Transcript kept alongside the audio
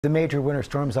The major winter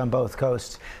storms on both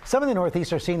coasts. Some in the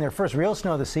Northeast are seeing their first real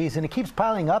snow of the season. It keeps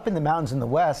piling up in the mountains in the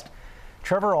west.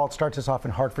 Trevor Ault starts us off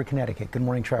in Hartford, Connecticut. Good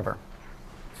morning, Trevor.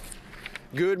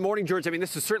 Good morning, George. I mean,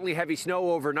 this is certainly heavy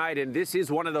snow overnight, and this is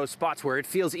one of those spots where it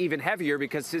feels even heavier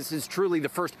because this is truly the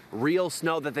first real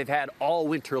snow that they've had all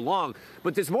winter long.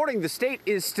 But this morning, the state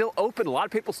is still open. A lot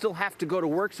of people still have to go to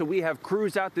work, so we have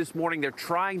crews out this morning. They're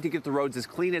trying to get the roads as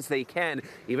clean as they can,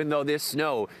 even though this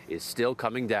snow is still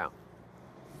coming down.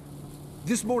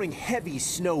 This morning, heavy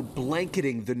snow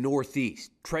blanketing the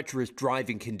Northeast. Treacherous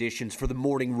driving conditions for the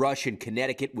morning rush in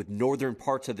Connecticut, with northern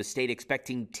parts of the state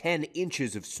expecting 10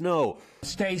 inches of snow.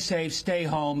 Stay safe, stay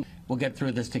home. We'll get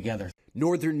through this together.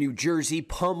 Northern New Jersey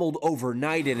pummeled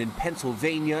overnight, and in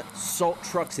Pennsylvania, salt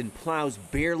trucks and plows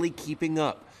barely keeping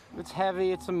up. It's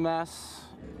heavy, it's a mess.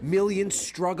 Millions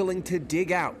struggling to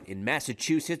dig out. In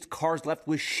Massachusetts, cars left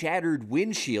with shattered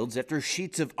windshields after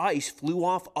sheets of ice flew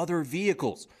off other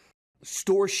vehicles.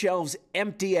 Store shelves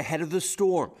empty ahead of the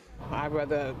storm. I'd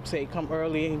rather say come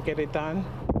early and get it done.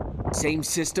 Same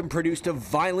system produced a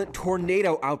violent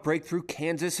tornado outbreak through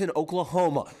Kansas and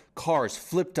Oklahoma. Cars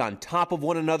flipped on top of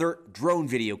one another, drone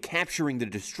video capturing the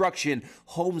destruction,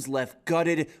 homes left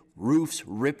gutted, roofs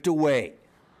ripped away.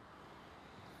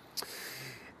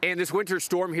 And this winter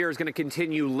storm here is going to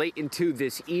continue late into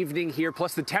this evening here.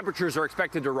 Plus, the temperatures are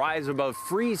expected to rise above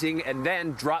freezing and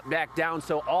then drop back down.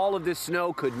 So all of this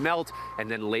snow could melt and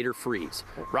then later freeze.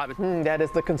 Robin? That is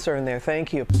the concern there.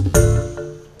 Thank you.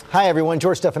 Hi, everyone.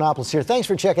 George Stephanopoulos here. Thanks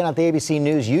for checking out the ABC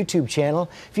News YouTube channel.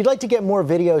 If you'd like to get more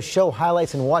videos, show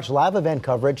highlights, and watch live event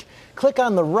coverage, click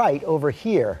on the right over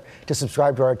here to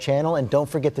subscribe to our channel. And don't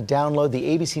forget to download the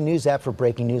ABC News app for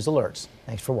breaking news alerts.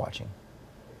 Thanks for watching.